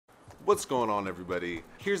What's going on, everybody?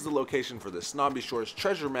 Here's the location for the Snobby Shores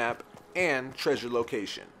treasure map and treasure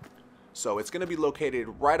location. So it's going to be located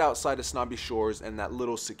right outside of Snobby Shores in that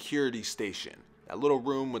little security station. That little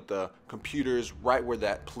room with the computers right where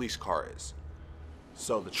that police car is.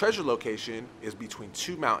 So the treasure location is between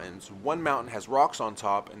two mountains. One mountain has rocks on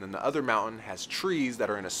top, and then the other mountain has trees that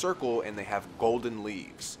are in a circle and they have golden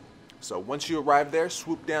leaves. So once you arrive there,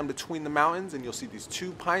 swoop down between the mountains and you'll see these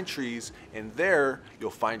two pine trees, and there you'll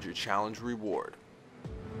find your challenge reward.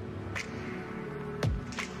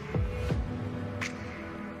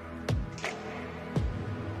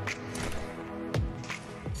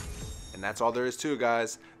 And that's all there is to it,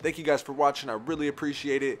 guys. Thank you guys for watching. I really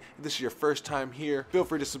appreciate it. If this is your first time here, feel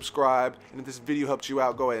free to subscribe. And if this video helped you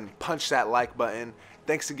out, go ahead and punch that like button.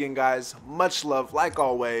 Thanks again, guys. Much love, like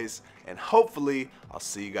always. And hopefully, I'll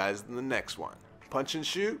see you guys in the next one. Punch and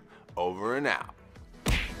shoot, over and out.